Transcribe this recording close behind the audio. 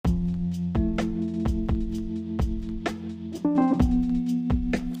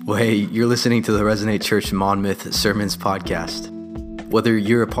Well, hey, you're listening to the Resonate Church Monmouth Sermons podcast. Whether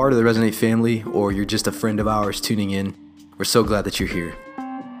you're a part of the Resonate family or you're just a friend of ours tuning in, we're so glad that you're here.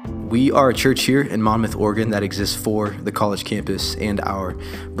 We are a church here in Monmouth, Oregon that exists for the college campus and our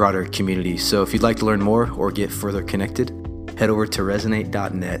broader community. So if you'd like to learn more or get further connected, head over to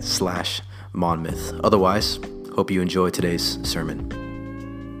resonate.net/Monmouth. Otherwise, hope you enjoy today's sermon.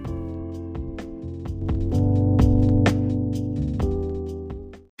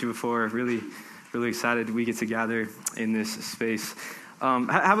 Before, really excited we get to gather in this space.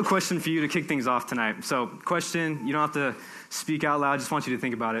 I have a question for you to kick things off tonight. So, question, you don't have to speak out loud, just want you to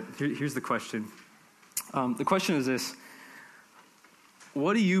think about it. Here's the question. The question is this: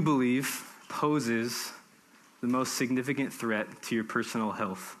 what do you believe poses the most significant threat to your personal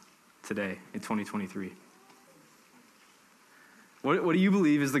health today in 2023? What do you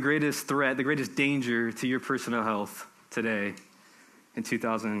believe is the greatest threat, the greatest danger to your personal health today in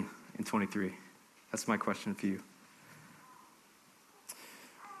 2023? That's my question for you.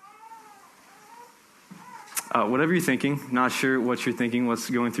 Whatever you're thinking, not sure what you're thinking, what's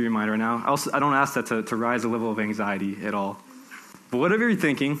going through your mind right now. I don't ask that to rise a level of anxiety at all. But whatever you're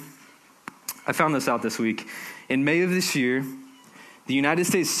thinking, I found this out this week. In May of this year, the United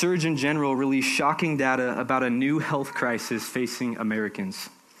States Surgeon General released shocking data about a new health crisis facing Americans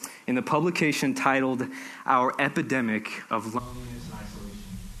in the publication titled Our Epidemic of Loneliness and Isolation.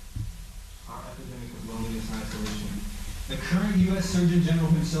 Our Epidemic of Loneliness and Isolation. The current U.S. Surgeon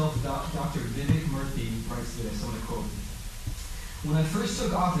General himself, Dr. Vivek Murthy, writes this, I'm going to quote: "When I first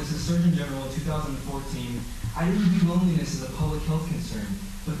took office as Surgeon General in 2014, I didn't view loneliness as a public health concern,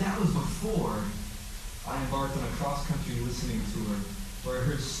 but that was before I embarked on a cross-country listening tour where I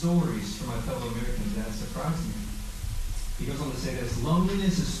heard stories from my fellow Americans that surprised me." He goes on to say this: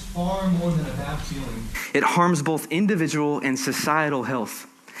 "Loneliness is far more than a bad feeling. It harms both individual and societal health.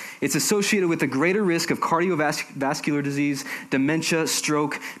 It's associated with a greater risk of cardiovascular disease, dementia,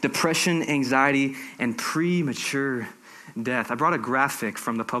 stroke, depression, anxiety, and premature death." I brought a graphic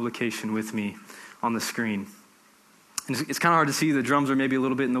from the publication with me on the screen. And it's kind of hard to see. The drums are maybe a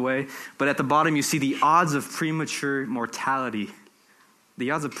little bit in the way. But at the bottom, you see the odds of premature mortality,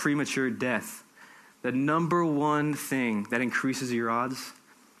 the odds of premature death. The number one thing that increases your odds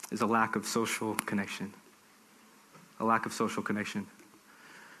is a lack of social connection. A lack of social connection.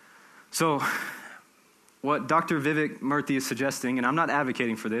 So what Dr. Vivek Murthy is suggesting, and I'm not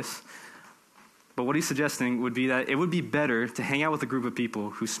advocating for this, but what he's suggesting would be that it would be better to hang out with a group of people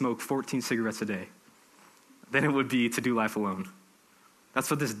who smoke 14 cigarettes a day than it would be to do life alone.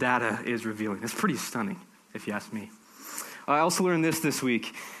 That's what this data is revealing. It's pretty stunning, if you ask me. I also learned this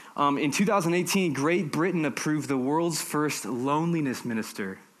week. In 2018, Great Britain approved the world's first loneliness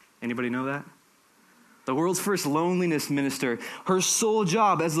minister. Anybody know that? The world's first loneliness minister. Her sole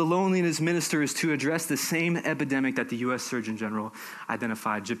job as the loneliness minister is to address the same epidemic that the U.S. Surgeon General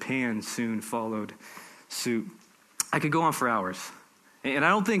identified. Japan soon followed suit. I could go on for hours. And I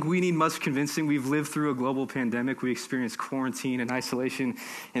don't think we need much convincing. We've lived through a global pandemic. We experienced quarantine and isolation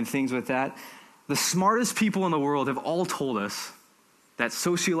and things with that. The smartest people in the world have all told us that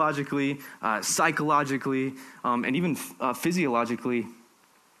sociologically, psychologically, and even physiologically,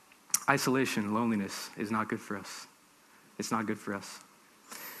 isolation, loneliness is not good for us. It's not good for us.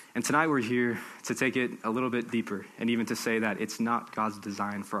 And tonight we're here to take it a little bit deeper and even to say that it's not God's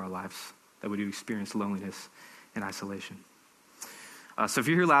design for our lives that we do experience loneliness and isolation. So if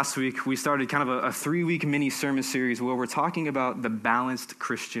you're here last week, we started kind of a 3-week mini sermon series where we're talking about the balanced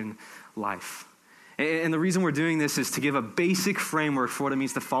Christian life. And the reason we're doing this is to give a basic framework for what it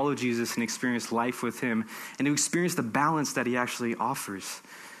means to follow Jesus and experience life with him and to experience the balance that he actually offers.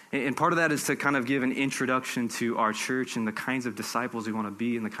 And part of that is to kind of give an introduction to our church and the kinds of disciples we want to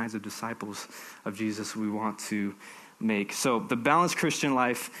be and the kinds of disciples of Jesus we want to make. So the balanced Christian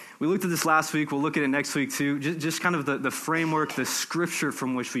life, we looked at this last week. We'll look at it next week too. Just kind of the framework, the scripture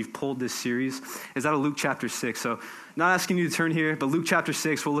from which we've pulled this series is out of Luke chapter 6. So not asking you to turn here, but Luke chapter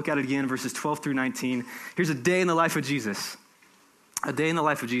 6, we'll look at it again, verses 12 through 19. Here's a day in the life of Jesus. A day in the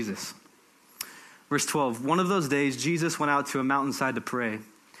life of Jesus. Verse 12, one of those days, Jesus went out to a mountainside to pray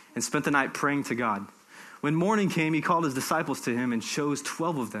and spent the night praying to God. When morning came, he called his disciples to him and chose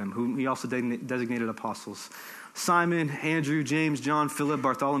 12 of them, whom he also designated apostles: Simon, Andrew, James, John, Philip,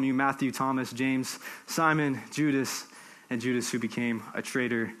 Bartholomew, Matthew, Thomas, James, Simon, Judas, and Judas who became a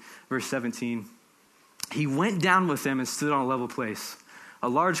traitor. Verse 17, he went down with them and stood on a level place. A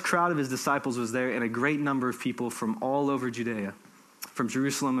large crowd of his disciples was there, and a great number of people from all over Judea, from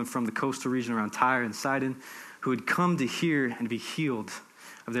Jerusalem and from the coastal region around Tyre and Sidon, who had come to hear and be healed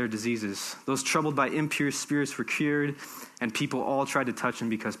of their diseases. Those troubled by impure spirits were cured, and people all tried to touch him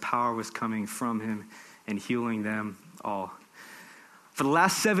because power was coming from him and healing them all. For the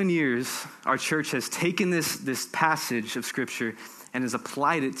last 7 years, our church has taken this passage of Scripture and has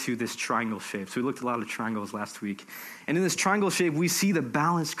applied it to this triangle shape. So we looked at a lot of triangles last week. And in this triangle shape, we see the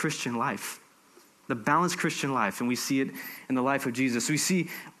balanced Christian life. The balanced Christian life, and we see it in the life of Jesus. We see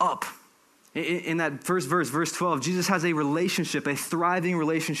up. In that first verse, verse 12, Jesus has a relationship, a thriving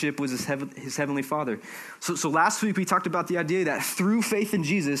relationship with his heavenly Father. So last week we talked about the idea that through faith in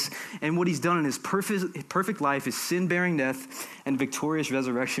Jesus and what he's done in his perfect life, his sin-bearing death and victorious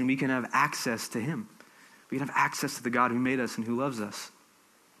resurrection, we can have access to him. We can have access to the God who made us and who loves us.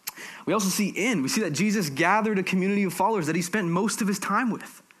 We also see that Jesus gathered a community of followers that he spent most of his time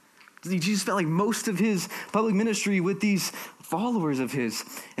with. Jesus spent like most of his public ministry with these followers of his.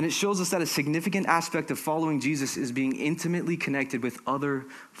 And it shows us that a significant aspect of following Jesus is being intimately connected with other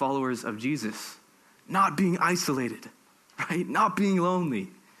followers of Jesus. Not being isolated, right? Not being lonely.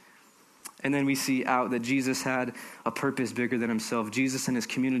 And then we see out that Jesus had a purpose bigger than himself. Jesus and his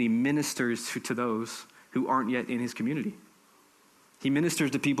community ministers to those who aren't yet in his community. He ministers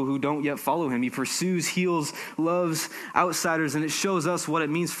to people who don't yet follow him. He pursues, heals, loves outsiders, and it shows us what it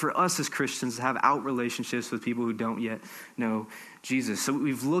means for us as Christians to have out relationships with people who don't yet know Jesus. So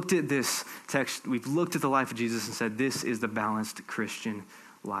we've looked at this text, we've looked at the life of Jesus and said, this is the balanced Christian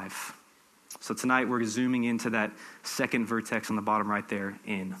life. So tonight we're zooming into that second vertex on the bottom right there,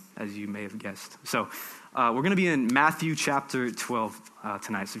 as you may have guessed. So we're going to be in Matthew chapter 12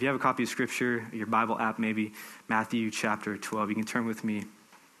 tonight. So if you have a copy of Scripture, your Bible app maybe, Matthew chapter 12, you can turn with me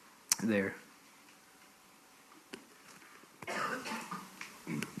there.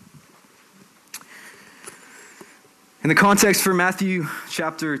 And the context for Matthew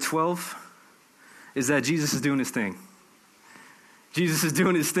chapter 12 is that Jesus is doing his thing. Jesus is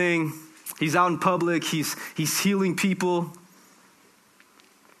doing his thing. He's out in public. He's healing people.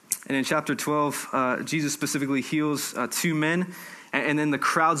 And in chapter 12, Jesus specifically heals 2 men, and then the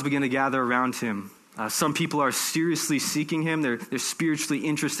crowds begin to gather around him. Some people are seriously seeking him. They're spiritually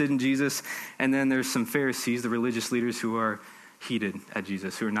interested in Jesus. And then there's some Pharisees, the religious leaders, who are heated at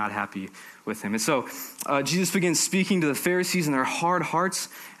Jesus, who are not happy with him. And so Jesus begins speaking to the Pharisees and their hard hearts,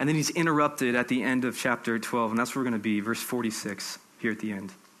 and then he's interrupted at the end of chapter 12. And that's where we're going to be, verse 46, here at the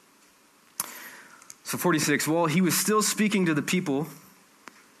end. So 46, while he was still speaking to the people,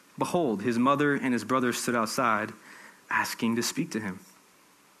 behold, his mother and his brothers stood outside, asking to speak to him.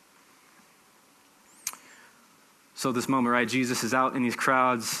 So this moment, right, Jesus is out in these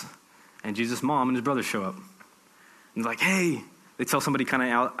crowds, and Jesus' mom and his brothers show up. And they're like, hey, they tell somebody kind of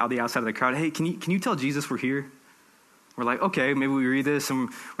out the outside of the crowd, hey, can you tell Jesus we're here? We're like, okay, maybe we read this, and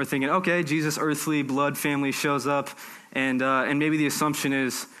we're thinking, okay, Jesus' earthly blood family shows up, and maybe the assumption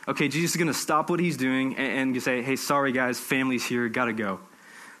is, okay, Jesus is going to stop what he's doing and say, hey, sorry guys, family's here, gotta go.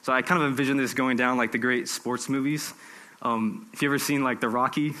 So I kind of envision this going down like the great sports movies. If you ever seen like the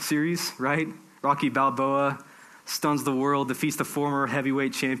Rocky series, right? Rocky Balboa stuns the world, defeats the former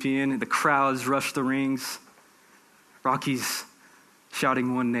heavyweight champion. The crowds rush the rings. Rocky's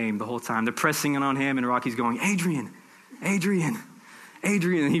shouting one name the whole time. They're pressing in on him, and Rocky's going, Adrian, Adrian,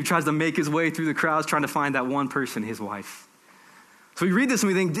 Adrian. And he tries to make his way through the crowds, trying to find that one person, his wife. So we read this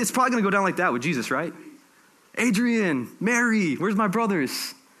and we think, it's probably going to go down like that with Jesus, right? Adrian, Mary, where's my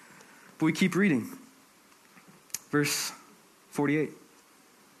brothers? But we keep reading. Verse 48.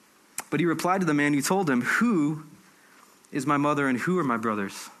 But he replied to the man who told him, who is my mother and who are my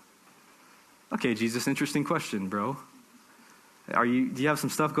brothers? Okay, Jesus, interesting question, bro. Do you have some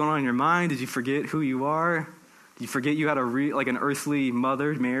stuff going on in your mind? Did you forget who you are? Did you forget you had an earthly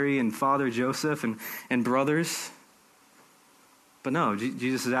mother, Mary, and father, Joseph, and brothers? But no,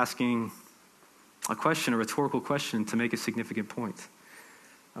 Jesus is asking a question, a rhetorical question, to make a significant point.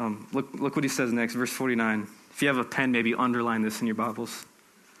 Look what he says next, verse 49. If you have a pen, maybe underline this in your Bibles.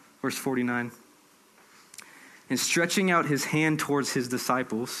 Verse 49. And stretching out his hand towards his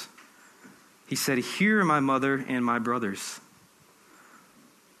disciples, he said, here are my mother and my brothers.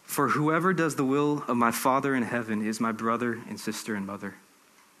 For whoever does the will of my Father in heaven is my brother and sister and mother.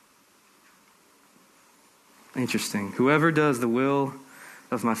 Interesting. Whoever does the will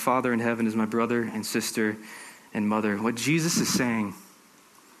of my Father in heaven is my brother and sister and mother. What Jesus is saying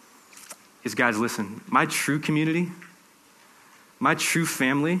is, guys, listen, my true community, my true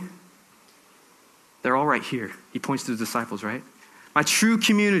family, they're all right here. He points to his disciples, right? My true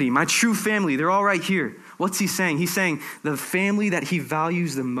community, my true family, they're all right here. What's he saying? He's saying the family that he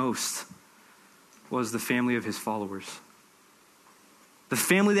values the most was the family of his followers. The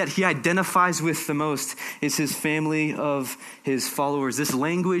family that he identifies with the most is his family of his followers. This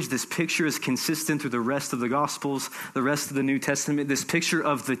language, this picture is consistent through the rest of the Gospels, the rest of the New Testament, this picture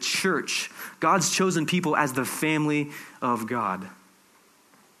of the church, God's chosen people as the family of God.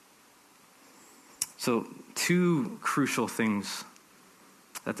 So, two crucial things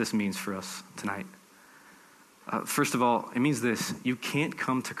that this means for us tonight. First of all, it means this: you can't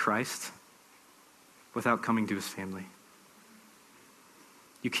come to Christ without coming to his family.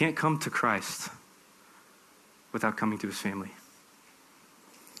 You can't come to Christ without coming to his family.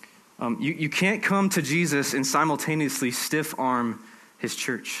 You can't come to Jesus and simultaneously stiff-arm his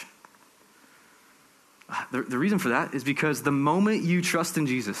church. The reason for that is because the moment you trust in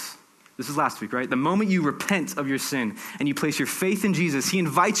Jesus, this is last week, right? The moment you repent of your sin and you place your faith in Jesus, he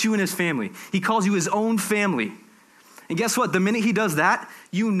invites you in his family. He calls you his own family. And guess what? The minute he does that,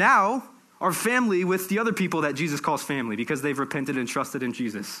 you now are family with the other people that Jesus calls family because they've repented and trusted in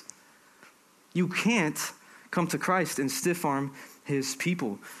Jesus. You can't come to Christ and stiff-arm his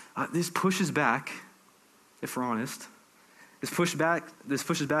people. This pushes back, if we're honest, this pushes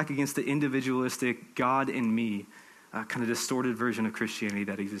back against the individualistic God and me kind of distorted version of Christianity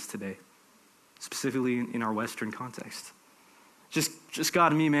that exists today, specifically in our Western context. Just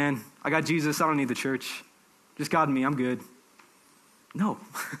God and me, man. I got Jesus. I don't need the church. Just God and me. I'm good. No.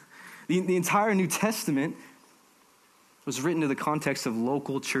 The entire New Testament was written in the context of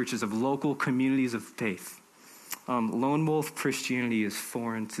local churches, of local communities of faith. Lone wolf Christianity is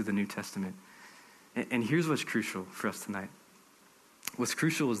foreign to the New Testament. And here's what's crucial for us tonight. What's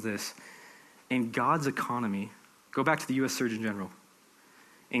crucial is this. In God's economy, go back to the U.S. Surgeon General.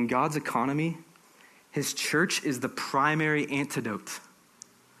 In God's economy, his church is the primary antidote,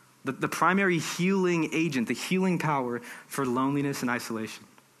 the primary healing agent, the healing power for loneliness and isolation.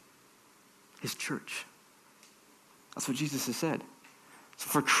 His church. That's what Jesus has said. So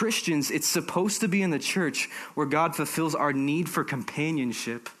for Christians, it's supposed to be in the church where God fulfills our need for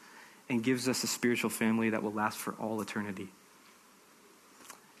companionship and gives us a spiritual family that will last for all eternity.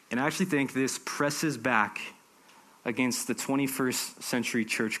 And I actually think this presses back against the 21st century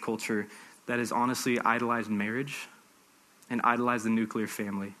church culture that has honestly idolized marriage and idolized the nuclear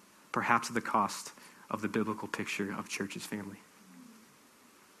family, perhaps at the cost of the biblical picture of church as family.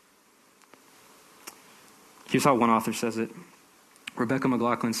 Here's how one author says it. Rebecca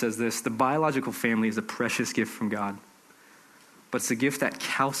McLaughlin says this: the biological family is a precious gift from God, but it's a gift that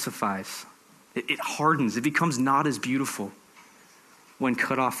calcifies. It hardens. It becomes not as beautiful when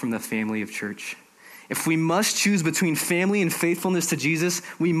cut off from the family of church. If we must choose between family and faithfulness to Jesus,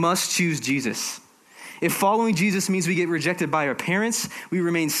 we must choose Jesus. If following Jesus means we get rejected by our parents, we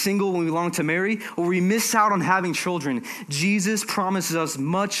remain single when we long to marry, or we miss out on having children, Jesus promises us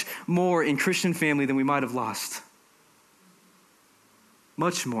much more in Christian family than we might have lost.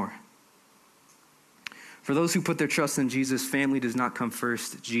 Much more. For those who put their trust in Jesus, family does not come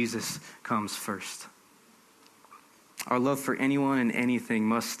first. Jesus comes first. Our love for anyone and anything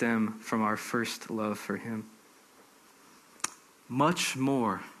must stem from our first love for him. Much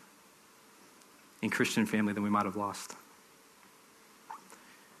more in Christian family than we might have lost.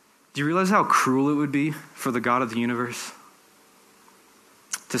 Do you realize how cruel it would be for the God of the universe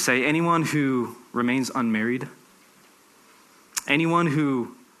to say anyone who remains unmarried, anyone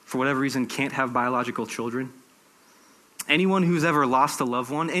who, for whatever reason, can't have biological children, anyone who's ever lost a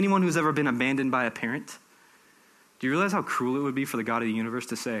loved one, anyone who's ever been abandoned by a parent, do you realize how cruel it would be for the God of the universe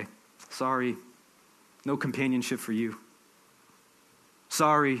to say, sorry, no companionship for you.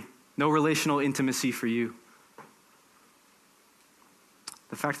 Sorry, no relational intimacy for you.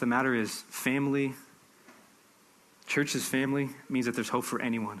 The fact of the matter is, family, church's family, means that there's hope for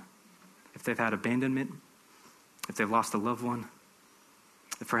anyone. If they've had abandonment, if they've lost a loved one,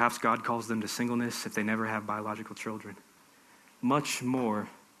 if perhaps God calls them to singleness, if they never have biological children. Much more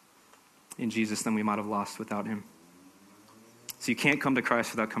in Jesus than we might have lost without him. So you can't come to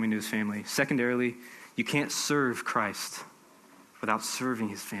Christ without coming to his family. Secondarily, you can't serve Christ without serving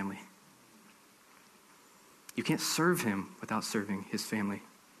his family. You can't serve him without serving his family.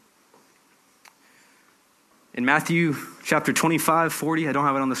 In Matthew chapter 25, 40, I don't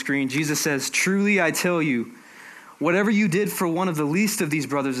have it on the screen, Jesus says, "Truly I tell you, whatever you did for one of the least of these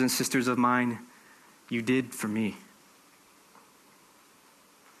brothers and sisters of mine, you did for me."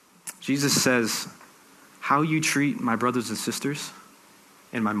 Jesus says, how you treat my brothers and sisters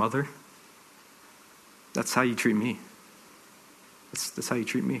and my mother, that's how you treat me. That's how you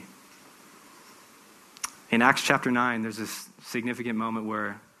treat me. In Acts chapter 9, there's this significant moment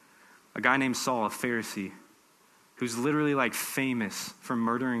where a guy named Saul, a Pharisee, who's literally like famous for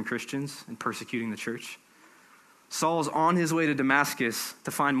murdering Christians and persecuting the church, Saul's on his way to Damascus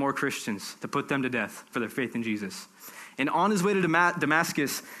to find more Christians, to put them to death for their faith in Jesus. And on his way to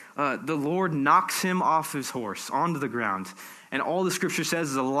Damascus, the Lord knocks him off his horse onto the ground. And all the scripture says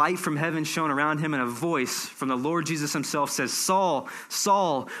is a light from heaven shone around him, and a voice from the Lord Jesus himself says, Saul,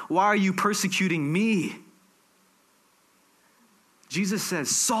 Saul, why are you persecuting me? Jesus says,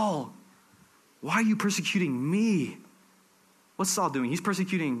 Saul, why are you persecuting me? What's Saul doing? He's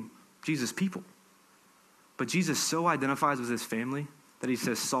persecuting Jesus' people. But Jesus so identifies with his family that he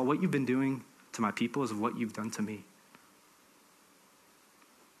says, Saul, what you've been doing to my people is what you've done to me.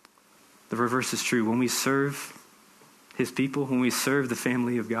 The reverse is true. When we serve his people, when we serve the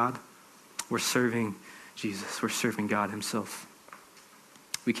family of God, we're serving Jesus. We're serving God himself.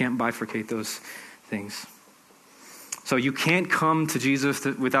 We can't bifurcate those things. So you can't come to Jesus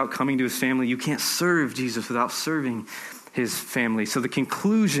without coming to his family. You can't serve Jesus without serving his family. So the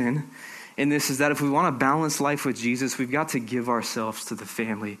conclusion in this is that if we want to balance life with Jesus, we've got to give ourselves to the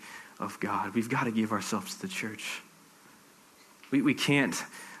family of God. We've got to give ourselves to the church. We can't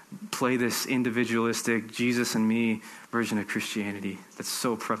play this individualistic Jesus and me version of Christianity that's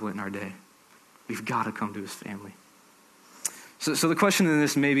so prevalent in our day. We've got to come to his family. So the question in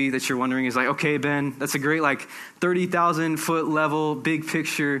this maybe that you're wondering is like, okay, Ben, that's a great 30,000 foot level, big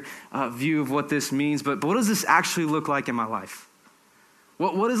picture view of what this means, but what does this actually look like in my life?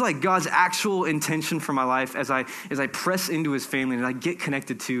 What is God's actual intention for my life as I press into his family and I get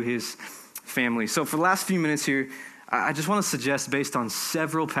connected to his family? So for the last few minutes here, I just want to suggest, based on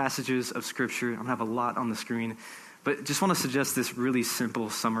several passages of scripture, I'm going to have a lot on the screen, but just want to suggest this really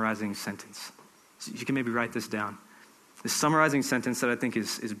simple summarizing sentence. So you can maybe write this down. This summarizing sentence that I think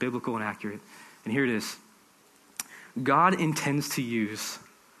is biblical and accurate. And here it is. God intends to use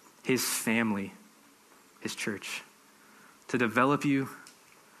his family, his church, to develop you,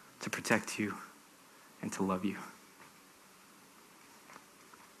 to protect you, and to love you.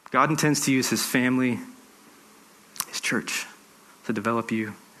 God intends to use his family, his church, to develop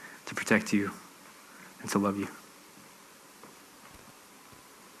you, to protect you, and to love you.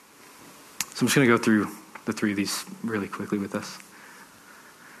 So I'm just going to go through the three of these really quickly with us.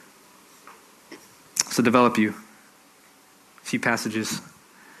 So develop you. A few passages.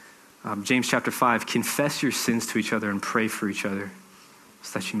 James chapter 5, confess your sins to each other and pray for each other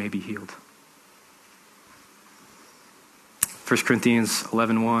so that you may be healed. 1 Corinthians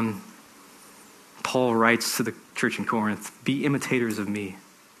 11:1, Paul writes to the church in Corinth, be imitators of me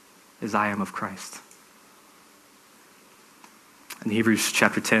as I am of Christ. In Hebrews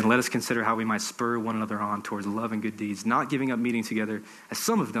chapter 10, let us consider how we might spur one another on towards love and good deeds, not giving up meeting together as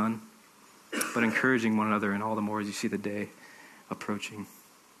some have done, but encouraging one another, and all the more as you see the day approaching.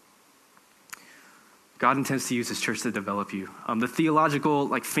 God intends to use his church to develop you. The theological,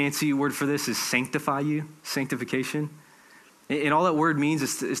 fancy word for this is sanctify you, sanctification. And all that word means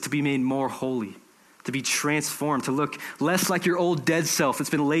is to be made more holy, to be transformed, to look less like your old dead self that's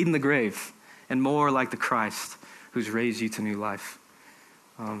been laid in the grave, and more like the Christ who's raised you to new life.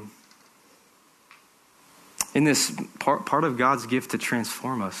 In this part of God's gift to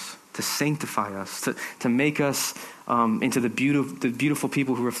transform us, to sanctify us, to make us into the beautiful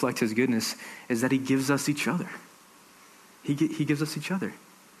people who reflect his goodness, is that he gives us each other. He gives us each other.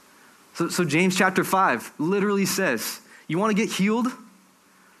 So James chapter 5 literally says, you want to get healed?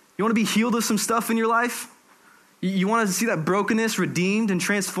 You want to be healed of some stuff in your life? You want to see that brokenness redeemed and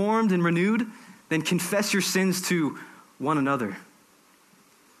transformed and renewed? Then confess your sins to one another.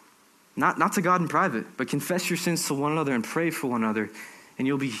 Not to God in private, but confess your sins to one another and pray for one another, and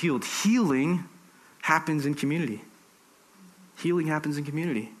you'll be healed. Healing happens in community. Healing happens in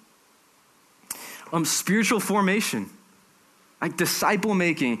community. Spiritual formation, disciple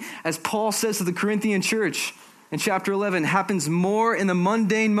making, as Paul says to the Corinthian church in chapter 11, happens more in the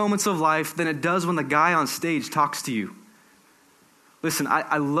mundane moments of life than it does when the guy on stage talks to you. Listen,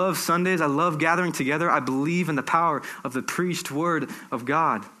 I love Sundays. I love gathering together. I believe in the power of the preached word of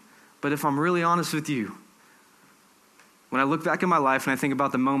God. But if I'm really honest with you, when I look back in my life and I think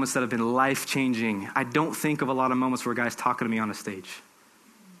about the moments that have been life-changing, I don't think of a lot of moments where a guy's talking to me on a stage.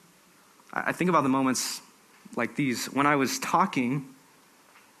 I think about the moments like these, when I was talking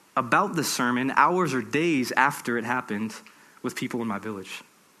about the sermon hours or days after it happened with people in my village.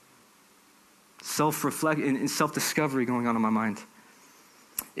 Self-reflect and self-discovery going on in my mind.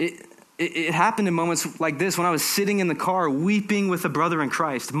 It happened in moments like this when I was sitting in the car weeping with a brother in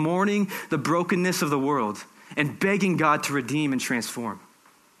Christ, mourning the brokenness of the world and begging God to redeem and transform.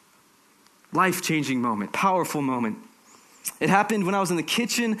 Life-changing moment, powerful moment. It happened when I was in the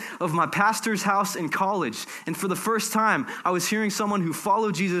kitchen of my pastor's house in college. And for the first time, I was hearing someone who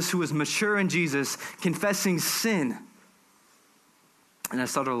followed Jesus, who was mature in Jesus, confessing sin. And I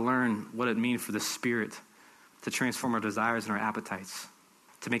started to learn what it means for the Spirit to transform our desires and our appetites,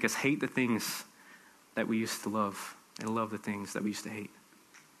 to make us hate the things that we used to love and love the things that we used to hate.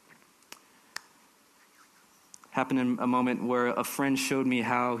 Happened in a moment where a friend showed me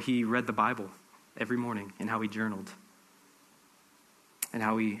how he read the Bible every morning and how he journaled and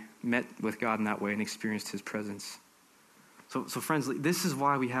how he met with God in that way and experienced his presence. So friends, this is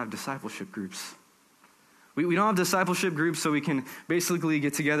why we have discipleship groups. We don't have discipleship groups so we can basically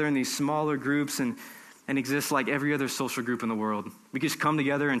get together in these smaller groups and exist like every other social group in the world. We just come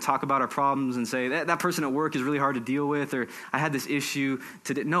together and talk about our problems and say, that person at work is really hard to deal with, or I had this issue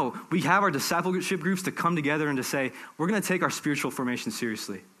today. No, we have our discipleship groups to come together and to say, we're going to take our spiritual formation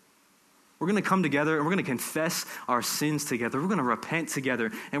seriously. We're going to come together and we're going to confess our sins together. We're going to repent together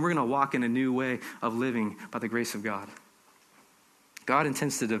and we're going to walk in a new way of living by the grace of God. God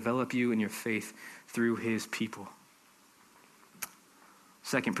intends to develop you in your faith through his people.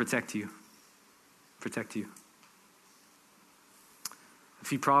 Second, protect you. Protect you. A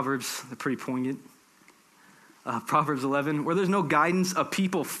few Proverbs, they're pretty poignant. Proverbs 11, where there's no guidance, a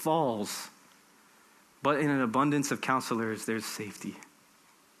people falls. But in an abundance of counselors, there's safety.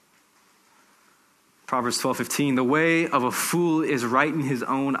 Proverbs 12:15, the way of a fool is right in his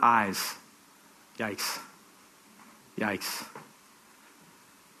own eyes. Yikes. Yikes.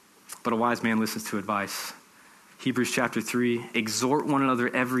 But a wise man listens to advice. Hebrews chapter 3, exhort one another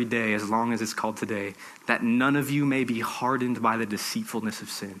every day as long as it's called today, that none of you may be hardened by the deceitfulness of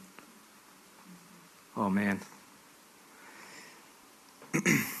sin. Oh, man.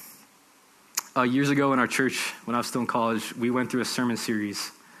 Years ago in our church, when I was still in college, we went through a sermon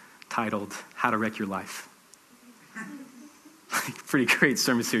series titled, How to Wreck Your Life. Pretty great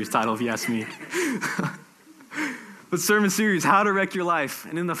sermon series title, if you ask me. The sermon series, How to Wreck Your Life.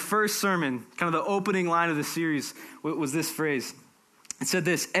 And in the first sermon, kind of the opening line of the series was this phrase. It said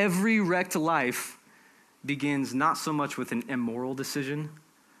this, every wrecked life begins not so much with an immoral decision,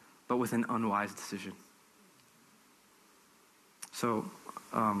 but with an unwise decision. So,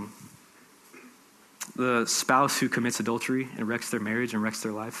 the spouse who commits adultery and wrecks their marriage and wrecks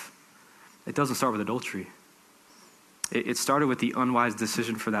their life, it doesn't start with adultery. It started with the unwise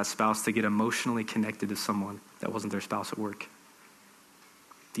decision for that spouse to get emotionally connected to someone that wasn't their spouse at work.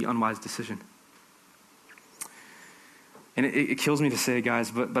 The unwise decision. And it kills me to say,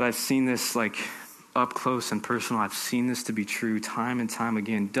 guys, but I've seen this like up close and personal. I've seen this to be true time and time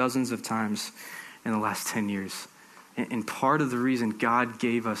again, dozens of times in the last 10 years. And part of the reason God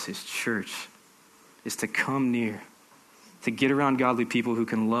gave us his church is to come near, to get around godly people who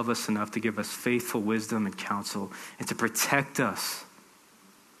can love us enough to give us faithful wisdom and counsel, and to protect us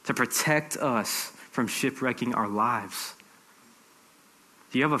from shipwrecking our lives.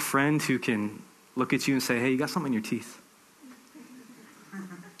 Do you have a friend who can look at you and say, hey, you got something in your teeth?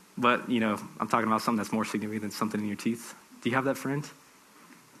 But, I'm talking about something that's more significant than something in your teeth. Do you have that friend?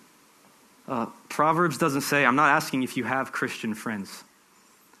 Proverbs doesn't say, I'm not asking if you have Christian friends.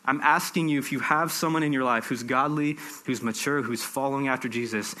 I'm asking you if you have someone in your life who's godly, who's mature, who's following after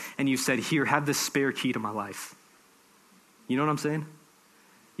Jesus, and you said, here, have this spare key to my life. You know what I'm saying?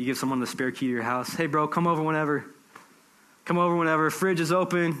 You give someone the spare key to your house. Hey, bro, come over whenever. Come over whenever. Fridge is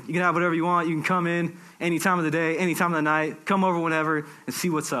open. You can have whatever you want. You can come in any time of the day, any time of the night. Come over whenever and see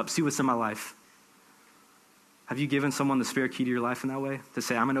what's up. See what's in my life. Have you given someone the spare key to your life in that way? To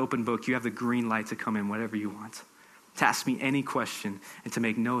say, I'm an open book. You have the green light to come in whatever you want. To ask me any question and to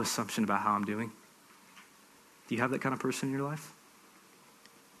make no assumption about how I'm doing. Do you have that kind of person in your life?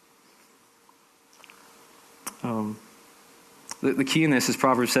 The key in this, as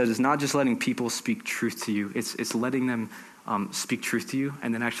Proverbs says, is not just letting people speak truth to you. It's letting them speak truth to you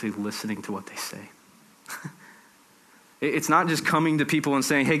and then actually listening to what they say. It's not just coming to people and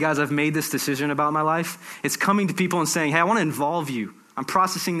saying, hey guys, I've made this decision about my life. It's coming to people and saying, hey, I want to involve you. I'm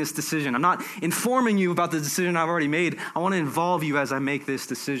processing this decision. I'm not informing you about the decision I've already made. I want to involve you as I make this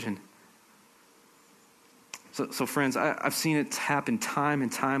decision. So friends, I've seen it happen time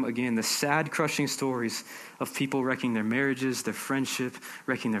and time again. The sad, crushing stories of people wrecking their marriages, their friendship,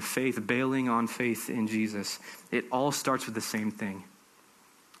 wrecking their faith, bailing on faith in Jesus. It all starts with the same thing.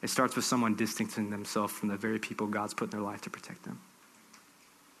 It starts with someone distancing themselves from the very people God's put in their life to protect them.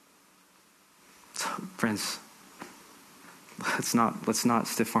 So, friends, let's not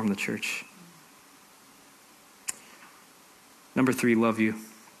stiff-arm the church. Number 3, love you.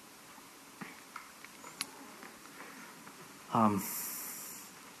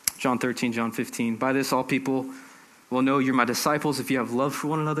 John 13, John 15. By this all people will know you're my disciples if you have love for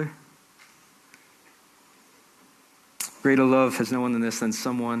one another. Greater love has no one than this, than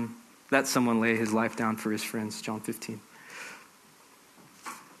someone lay his life down for his friends, John 15.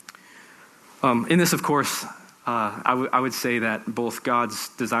 In this, of course, I would say that both God's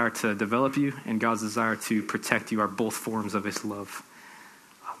desire to develop you and God's desire to protect you are both forms of his love.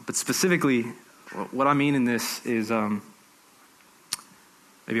 But specifically, what I mean in this is,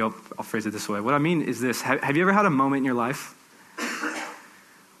 maybe I'll phrase it this way. What I mean is this. Have you ever had a moment in your life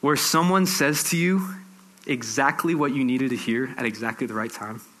where someone says to you exactly what you needed to hear at exactly the right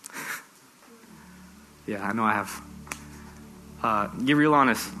time? Yeah, I know I have. Get real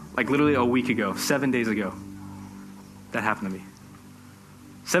honest. Like literally a week ago, 7 days ago, that happened to me.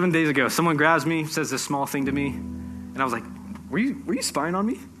 7 days ago, someone grabs me, says this small thing to me, and I was like, were you spying on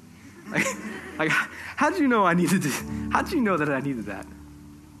me? Like how did you know I needed this? How did you know that I needed that?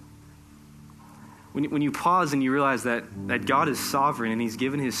 When you pause and you realize that God is sovereign and he's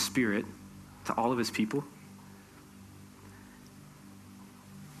given his spirit to all of his people,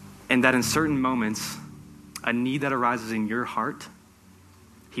 and that in certain moments, a need that arises in your heart,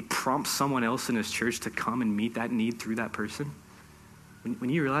 he prompts someone else in his church to come and meet that need through that person. When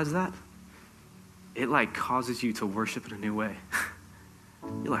you realize that, it like causes you to worship in a new way.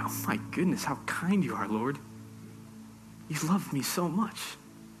 You're like, oh my goodness, how kind you are, Lord. You love me so much.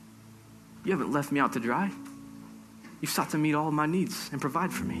 You haven't left me out to dry. You've sought to meet all of my needs and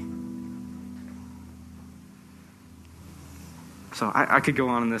provide for me. So I could go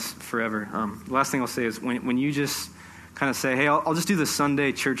on in this forever. The last thing I'll say is when you just kind of say, hey, I'll just do the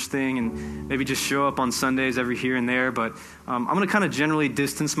Sunday church thing and maybe just show up on Sundays every here and there, but I'm going to kind of generally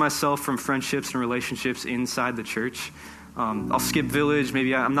distance myself from friendships and relationships inside the church. I'll skip Village.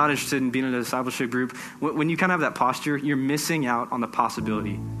 Maybe I'm not interested in being in a discipleship group. When you kind of have that posture, you're missing out on the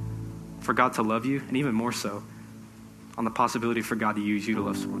possibility for God to love you, and even more so, on the possibility for God to use you to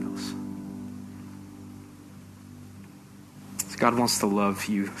love someone else. So God wants to love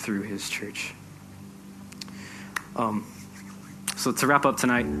you through his church. So to wrap up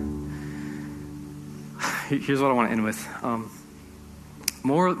tonight, here's what I want to end with.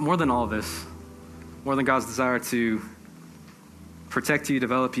 More than all of this, more than God's desire to protect you,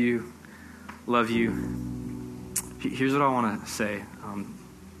 develop you, love you, here's what I want to say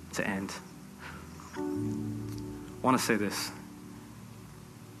to end. I want to say this.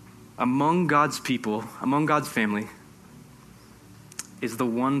 Among God's people, among God's family, is the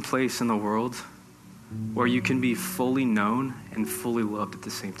one place in the world where you can be fully known and fully loved at the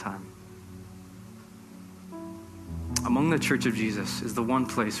same time. Among the Church of Jesus is the one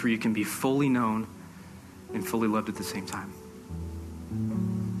place where you can be fully known and fully loved at the same time.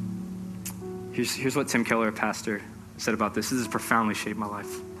 Here's what Tim Keller, a pastor, said about this. This has profoundly shaped my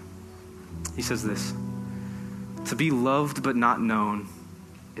life. He says this: to be loved but not known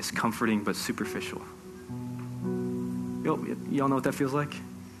is comforting but superficial. Y'all know what that feels like?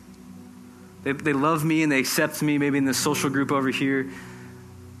 They love me and they accept me, maybe in this social group over here,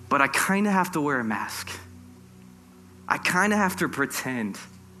 but I kind of have to wear a mask. I kind of have to pretend.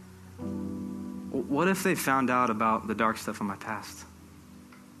 What if they found out about the dark stuff in my past?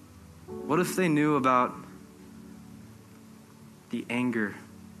 What if they knew about the anger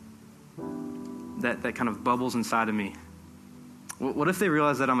that kind of bubbles inside of me? What if they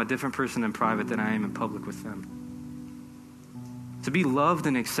realize that I'm a different person in private than I am in public with them? To be loved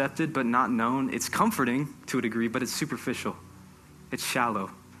and accepted but not known, it's comforting to a degree, but it's superficial. It's shallow.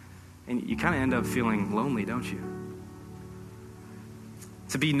 And you kind of end up feeling lonely, don't you?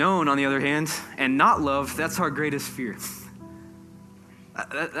 To be known, on the other hand, and not loved, that's our greatest fear.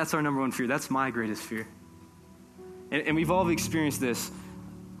 That's our number one fear. That's my greatest fear. And we've all experienced this,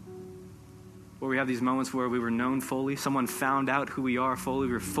 where we have these moments where we were known fully, someone found out who we are fully,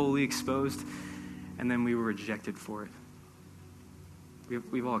 we were fully exposed, and then we were rejected for it.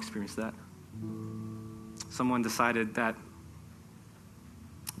 We've all experienced that. Someone decided that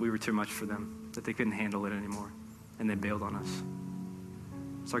we were too much for them, that they couldn't handle it anymore, and they bailed on us.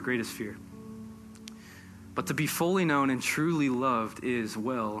 It's our greatest fear. But to be fully known and truly loved is,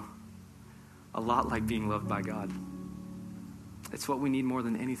 well, a lot like being loved by God. It's what we need more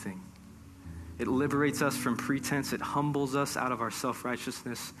than anything. It liberates us from pretense, it humbles us out of our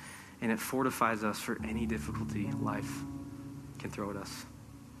self-righteousness, and it fortifies us for any difficulty life can throw at us.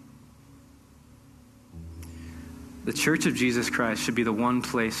 The Church of Jesus Christ should be the one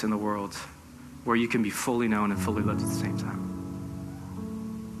place in the world where you can be fully known and fully loved at the same time.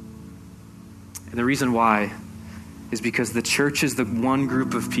 And the reason why is because the church is the one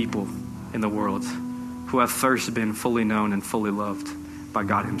group of people in the world who have first been fully known and fully loved by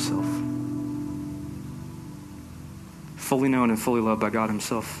God himself. fully known and fully loved by God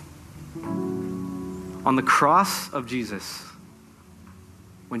himself. On the cross of Jesus,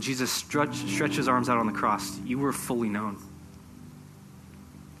 when Jesus stretched his arms out on the cross, you were fully known.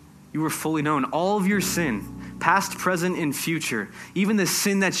 You were fully known. All of your sin, past, present, and future, even the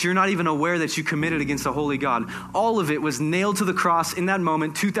sin that you're not even aware that you committed against a holy God, all of it was nailed to the cross in that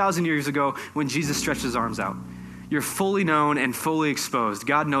moment 2,000 years ago when Jesus stretched his arms out. You're fully known and fully exposed.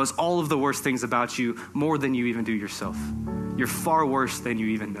 God knows all of the worst things about you more than you even do yourself. You're far worse than you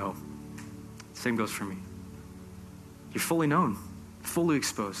even know. Same goes for me. You're fully known, fully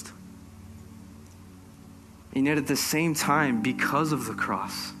exposed. And yet at the same time, because of the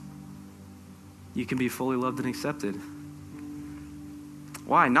cross, you can be fully loved and accepted.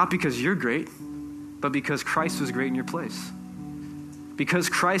 Why? Not because you're great, but because Christ was great in your place. Because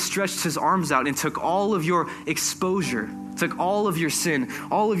Christ stretched his arms out and took all of your exposure, took all of your sin,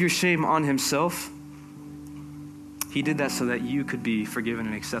 all of your shame on himself. He did that so that you could be forgiven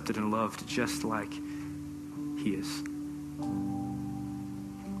and accepted and loved just like he is.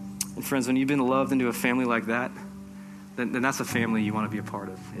 And friends, when you've been loved into a family like that, then that's a family you want to be a part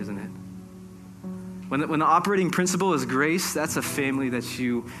of, isn't it? When the operating principle is grace, that's a family that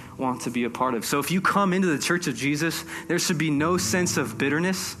you want to be a part of. So if you come into the church of Jesus, there should be no sense of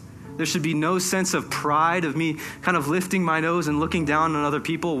bitterness. There should be no sense of pride, of me kind of lifting my nose and looking down on other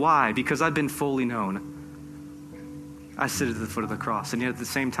people. Why? Because I've been fully known. I sit at the foot of the cross. And yet at the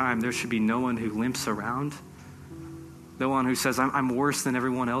same time, there should be no one who limps around. No one who says, I'm worse than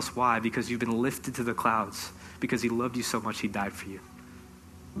everyone else. Why? Because you've been lifted to the clouds. Because he loved you so much, he died for you.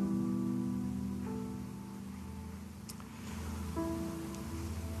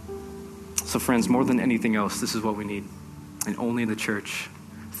 So friends, more than anything else, this is what we need. And only the church,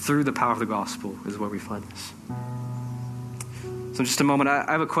 through the power of the gospel, is where we find this. So in just a moment,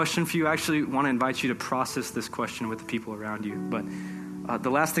 I have a question for you. I actually want to invite you to process this question with the people around you. But the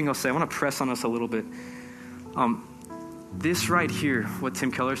last thing I'll say, I want to press on us a little bit. This right here, what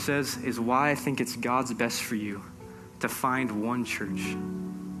Tim Keller says, is why I think it's God's best for you to find one church,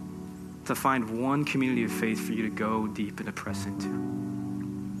 to find one community of faith for you to go deep and to press into.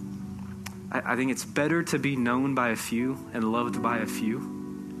 I think it's better to be known by a few and loved by a few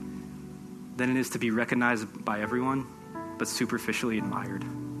than it is to be recognized by everyone, but superficially admired. You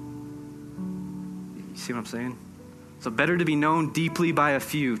see what I'm saying? So better to be known deeply by a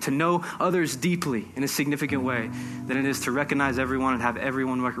few, to know others deeply in a significant way, than it is to recognize everyone and have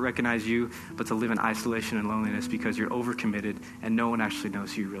everyone recognize you, but to live in isolation and loneliness because you're overcommitted and no one actually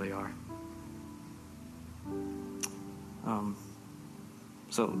knows who you really are.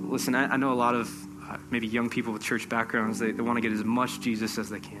 So listen, I know a lot of maybe young people with church backgrounds, they want to get as much Jesus as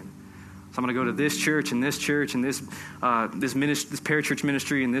they can. So I'm going to go to this church and this parachurch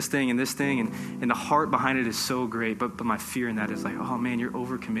ministry and this thing, and the heart behind it is so great, but my fear in that is like, oh man, you're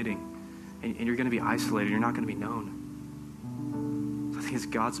overcommitting, and you're going to be isolated, you're not going to be known. So I think it's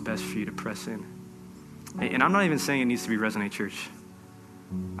God's best for you to press in. And I'm not even saying it needs to be Resonate Church.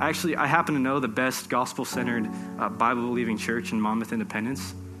 I happen to know the best gospel-centered, Bible-believing church in Monmouth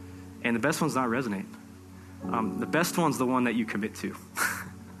Independence, and the best one's not Resonate. The best one's the one that you commit to.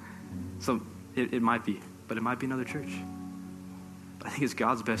 So it might be, but it might be another church. But I think it's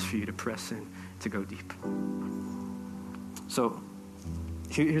God's best for you to press in, to go deep. So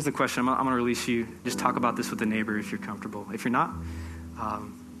here's the question. I'm going to release you. Just talk about this with the neighbor if you're comfortable. If you're not,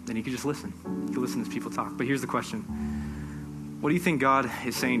 then you can just listen. You can listen as people talk. But here's the question. What do you think God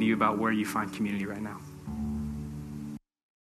is saying to you about where you find community right now?